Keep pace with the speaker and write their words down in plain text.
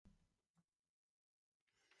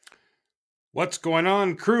What's going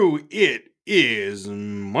on, crew? It is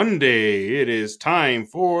Monday. It is time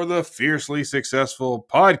for the Fiercely Successful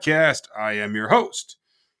Podcast. I am your host,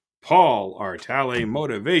 Paul Artale,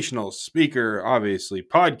 motivational speaker, obviously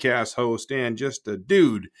podcast host, and just a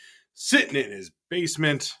dude sitting in his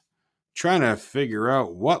basement trying to figure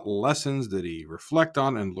out what lessons did he reflect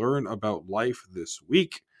on and learn about life this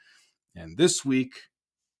week. And this week,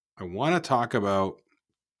 I want to talk about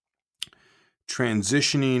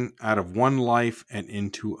transitioning out of one life and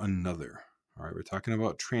into another. All right, we're talking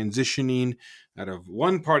about transitioning out of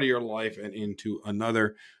one part of your life and into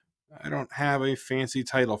another. I don't have a fancy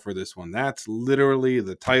title for this one. That's literally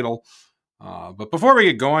the title. But before we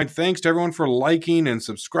get going, thanks to everyone for liking and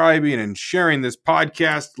subscribing and sharing this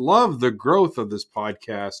podcast. Love the growth of this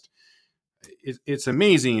podcast. It's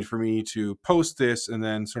amazing for me to post this and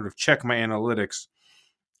then sort of check my analytics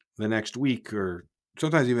the next week or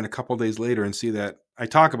sometimes even a couple days later and see that I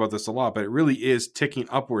talk about this a lot, but it really is ticking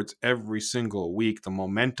upwards every single week. The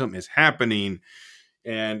momentum is happening,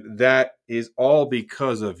 and that is all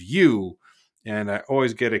because of you. And I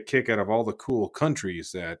always get a kick out of all the cool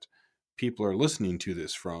countries that people are listening to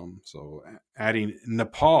this from. So adding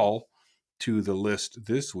Nepal to the list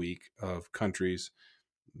this week of countries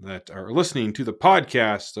that are listening to the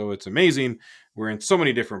podcast. So it's amazing. We're in so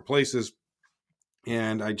many different places.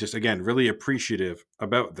 And I just, again, really appreciative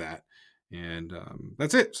about that. And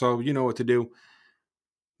that's it. So you know what to do.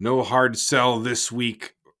 No hard sell this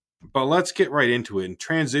week. But let's get right into it and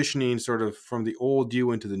transitioning sort of from the old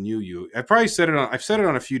you into the new you. I've said it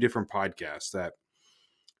on a few different podcasts that,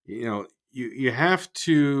 you have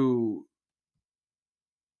to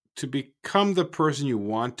become the person you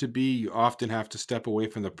want to be. You often have to step away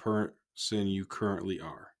from the person you currently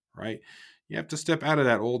are, right? You have to step out of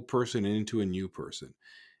that old person and into a new person.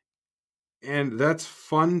 And that's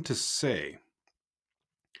fun to say,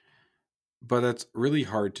 but that's really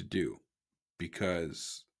hard to do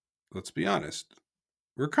because, let's be honest,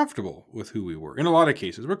 we're comfortable with who we were. In a lot of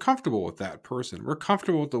cases, we're comfortable with that person. We're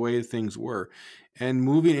comfortable with the way things were. And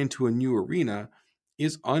moving into a new arena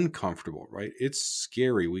is uncomfortable, right? It's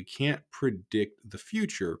scary. We can't predict the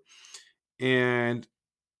future. And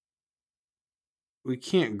we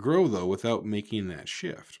can't grow, though, without making that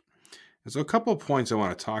shift. And so a couple of points I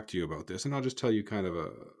want to talk to you about this, and I'll just tell you kind of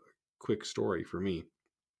a quick story for me.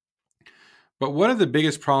 But one of the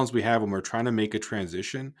biggest problems we have when we're trying to make a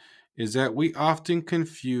transition is that we often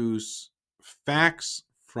confuse facts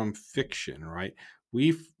from fiction, right?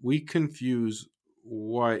 We confuse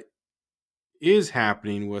what is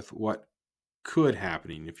happening with what could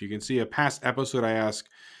happen. If you can see a past episode I ask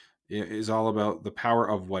is all about the power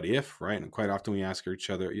of what if, right? And quite often we ask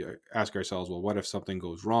ourselves, well, what if something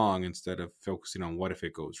goes wrong instead of focusing on what if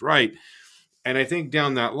it goes right? And I think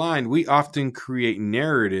down that line, we often create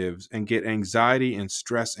narratives and get anxiety and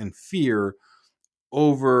stress and fear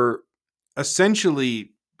over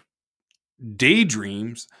essentially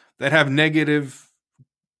daydreams that have negative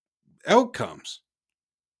outcomes,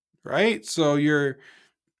 right? So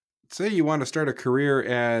say you want to start a career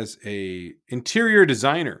as a interior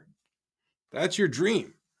designer. That's your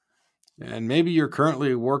dream. And maybe you're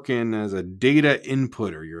currently working as a data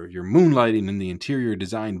inputter. You're moonlighting in the interior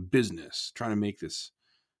design business, trying to make this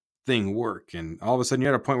thing work. And all of a sudden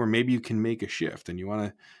you're at a point where maybe you can make a shift and you want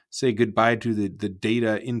to say goodbye to the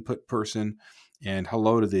data input person and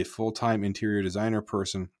hello to the full-time interior designer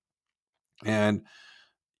person. And,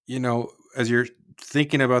 as you're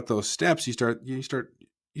thinking about those steps, you start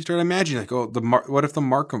imagining like, what if the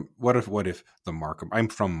Markham, I'm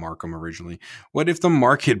from Markham originally. What if the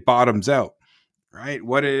market bottoms out, right?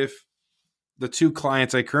 What if the two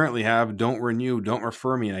clients I currently have don't renew, don't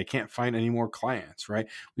refer me, and I can't find any more clients, right?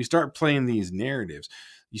 We start playing these narratives.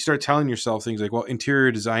 You start telling yourself things like, well,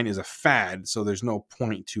 interior design is a fad, so there's no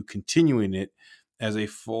point to continuing it as a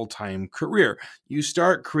full-time career. You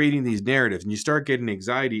start creating these narratives and you start getting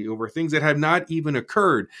anxiety over things that have not even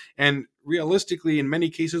occurred. And realistically, in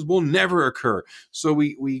many cases, will never occur. So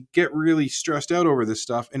we get really stressed out over this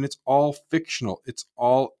stuff, and it's all fictional. It's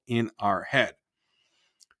all in our head.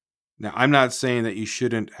 Now, I'm not saying that you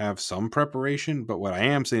shouldn't have some preparation, but what I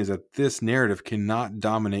am saying is that this narrative cannot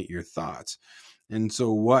dominate your thoughts. And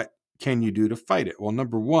so what can you do to fight it? Well,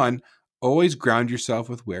 number one, always ground yourself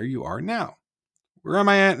with where you are now. Where am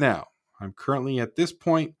I at now? I'm currently at this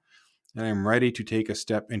point, and I'm ready to take a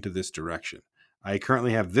step into this direction. I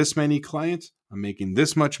currently have this many clients. I'm making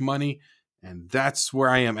this much money, and that's where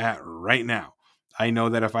I am at right now. I know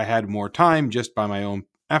that if I had more time just by my own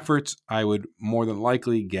efforts, I would more than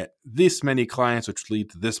likely get this many clients, which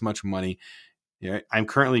lead to this much money. I'm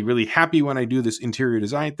currently really happy when I do this interior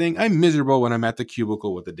design thing. I'm miserable when I'm at the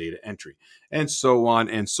cubicle with the data entry, and so on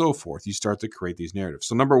and so forth. You start to create these narratives.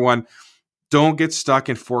 So number one, don't get stuck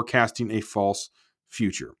in forecasting a false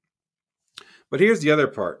future. But here's the other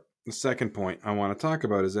part. The second point I want to talk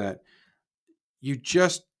about is that you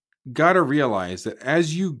just got to realize that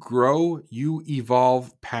as you grow, you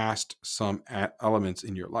evolve past some elements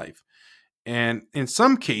in your life. And in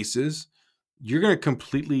some cases, you're going to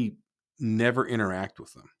completely never interact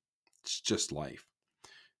with them. It's just life.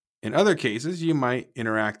 In other cases, you might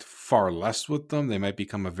interact far less with them. They might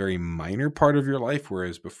become a very minor part of your life,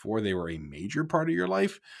 whereas before they were a major part of your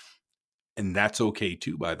life. And that's okay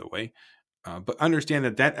too, by the way. But understand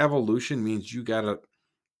that evolution means you got to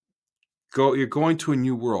go. You're going to a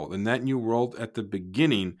new world. And that new world at the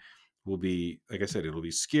beginning will be, like I said, it'll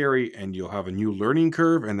be scary and you'll have a new learning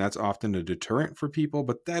curve. And that's often a deterrent for people.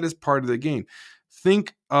 But that is part of the game.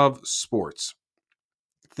 Think of sports.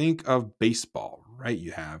 Think of baseball, right?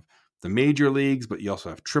 You have the major leagues, but you also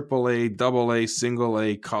have AAA, AA, single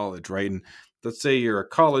A, college, right? And let's say you're a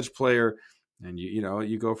college player and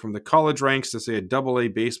you go from the college ranks to say a AA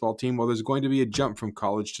baseball team. Well, there's going to be a jump from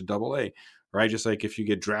college to AA, right? Just like if you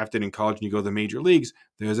get drafted in college and you go to the major leagues,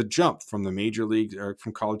 there's a jump from the major leagues or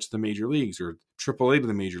from college to the major leagues or AAA to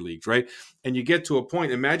the major leagues, right? And you get to a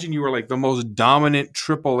point, imagine you were like the most dominant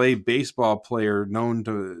AAA baseball player known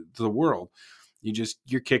to the world.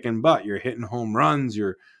 You're kicking butt. You're hitting home runs.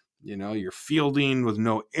 You're fielding with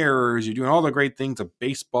no errors. You're doing all the great things a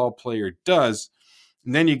baseball player does.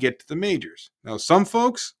 And then you get to the majors. Now, some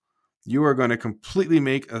folks, you are going to completely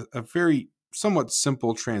make a very somewhat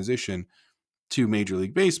simple transition to Major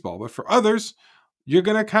League Baseball. But for others, you're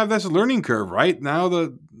going to have this learning curve, right? Now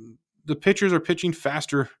the pitchers are pitching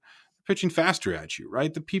faster at you,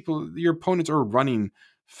 right? Your opponents are running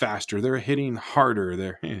faster. They're hitting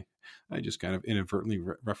harder. I just kind of inadvertently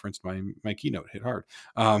referenced my keynote, hit hard.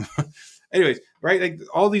 Anyways, right? Like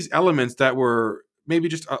all these elements that were maybe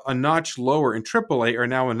just a notch lower in AAA are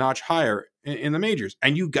now a notch higher in the majors.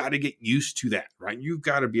 And you got to get used to that, right? You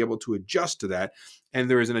got to be able to adjust to that. And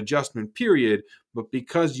there is an adjustment period, but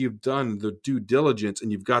because you've done the due diligence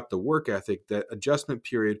and you've got the work ethic, that adjustment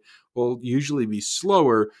period will usually be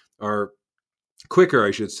slower or quicker,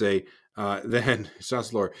 I should say, than it's not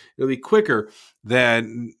slower. It'll be quicker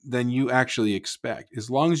than you actually expect,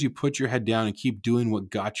 as long as you put your head down and keep doing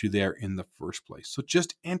what got you there in the first place. So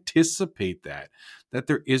just anticipate that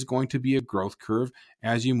there is going to be a growth curve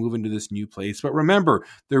as you move into this new place. But remember,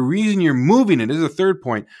 the reason you're moving, and this is a third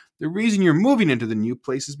point, the reason you're moving into the new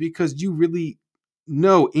place is because you really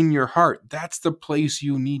know in your heart that's the place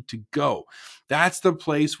you need to go. That's the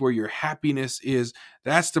place where your happiness is.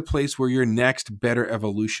 That's the place where your next better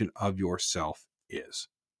evolution of yourself is.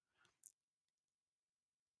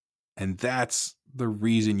 And that's the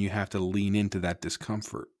reason you have to lean into that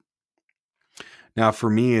discomfort. Now, for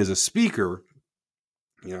me as a speaker,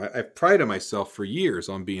 I've prided myself for years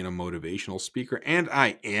on being a motivational speaker, and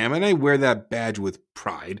I am, and I wear that badge with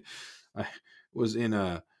pride. I was in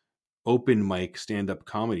a open mic stand-up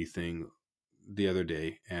comedy thing the other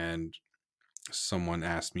day, and someone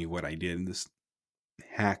asked me what I did, and this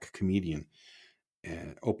hack comedian,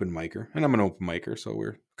 open micer, and I'm an open micer, so we're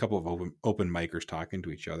a couple of open micers talking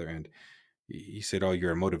to each other, and he said, "Oh,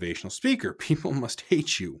 you're a motivational speaker. People must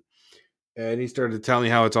hate you." And he started to tell me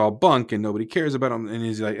how it's all bunk and nobody cares about him. And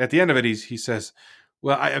he's like, at the end of it, he says,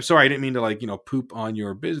 "Well, I'm sorry, I didn't mean to poop on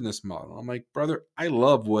your business model." I'm like, "Brother, I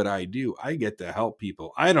love what I do. I get to help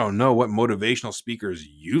people. I don't know what motivational speakers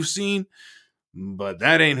you've seen, but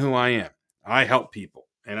that ain't who I am. I help people,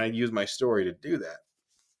 and I use my story to do that."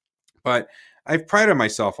 But I've prided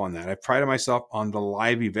myself on that. I've prided myself on the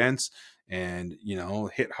live events and,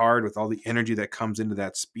 hit hard with all the energy that comes into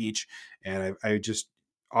that speech. And I just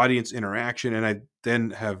audience interaction. And I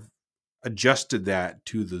then have adjusted that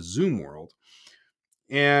to the Zoom world.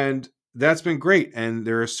 And that's been great. And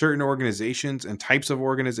there are certain organizations and types of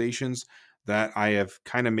organizations that I have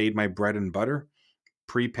kind of made my bread and butter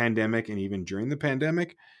pre-pandemic and even during the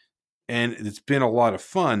pandemic. And it's been a lot of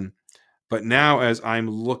fun. But now, as I'm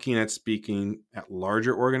looking at speaking at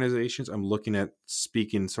larger organizations, I'm looking at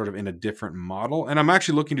speaking sort of in a different model. And I'm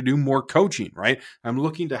actually looking to do more coaching, right? I'm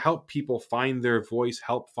looking to help people find their voice,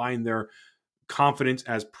 help find their confidence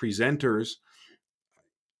as presenters.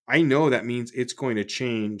 I know that means it's going to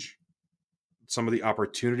change some of the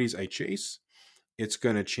opportunities I chase. It's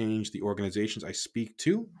going to change the organizations I speak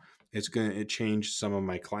to. It's going to change some of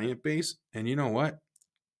my client base. And you know what?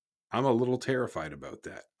 I'm a little terrified about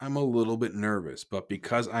that. I'm a little bit nervous, but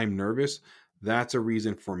because I'm nervous, that's a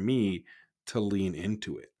reason for me to lean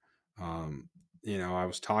into it. I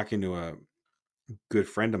was talking to good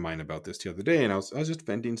friend of mine about this the other day, and I was just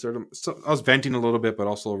venting I was venting a little bit, but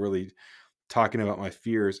also really talking about my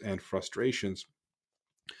fears and frustrations.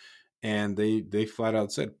 And they flat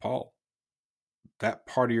out said, Paul, that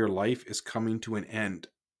part of your life is coming to an end,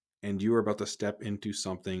 and you are about to step into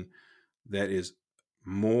something that is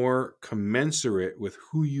more commensurate with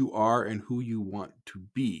who you are and who you want to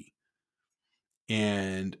be.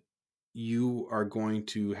 And you are going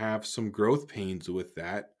to have some growth pains with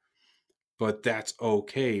that, but that's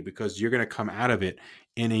okay because you're going to come out of it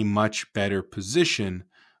in a much better position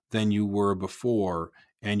than you were before.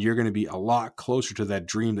 And you're going to be a lot closer to that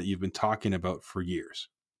dream that you've been talking about for years.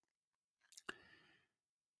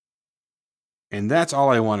 And that's all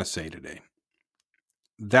I want to say today.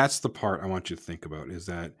 That's the part I want you to think about, is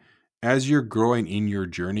that as you're growing in your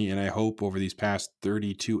journey, and I hope over these past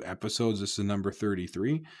 32 episodes, this is number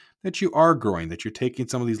 33, that you are growing, that you're taking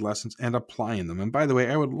some of these lessons and applying them. And by the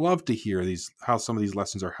way, I would love to hear how some of these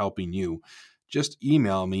lessons are helping you. Just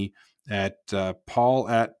email me at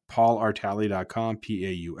paul@paulartale.com,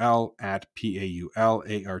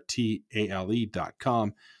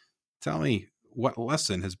 paul@paulartale.com. Tell me what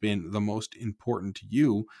lesson has been the most important to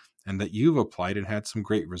you and that you've applied and had some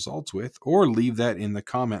great results with, or leave that in the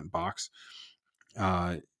comment box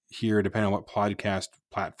here, depending on what podcast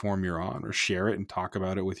platform you're on, or share it and talk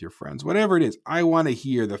about it with your friends. Whatever it is, I want to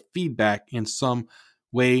hear the feedback in some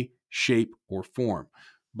way, shape, or form.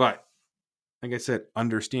 But like I said,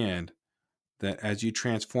 understand that as you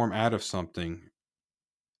transform out of something,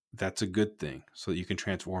 that's a good thing, so that you can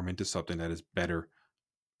transform into something that is better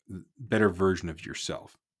version of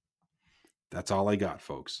yourself. That's all I got,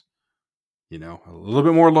 folks. A little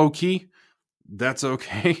bit more low key. That's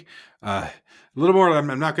okay. A little more.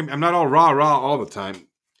 I'm not all rah all the time.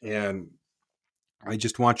 And I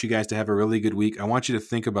just want you guys to have a really good week. I want you to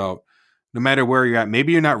think about, no matter where you're at,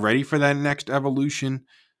 maybe you're not ready for that next evolution,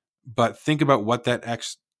 but think about what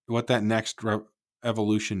that next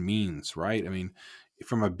evolution means, right? I mean,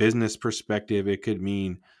 from a business perspective, it could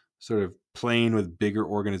mean sort of playing with bigger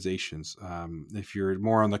organizations. If you're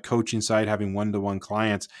more on the coaching side, having one-to-one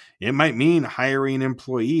clients, it might mean hiring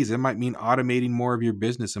employees. It might mean automating more of your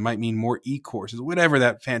business. It might mean more e-courses, whatever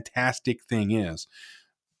that fantastic thing is.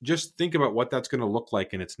 Just think about what that's going to look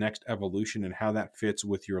like in its next evolution and how that fits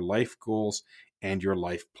with your life goals and your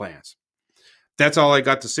life plans. That's all I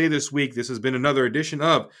got to say this week. This has been another edition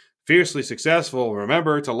of Fiercely Successful.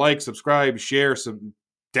 Remember to like, subscribe, share,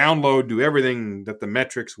 download, do everything that the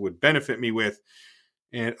metrics would benefit me with.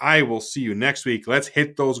 And I will see you next week. Let's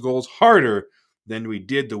hit those goals harder than we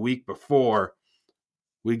did the week before.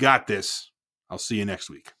 We got this. I'll see you next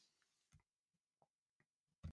week.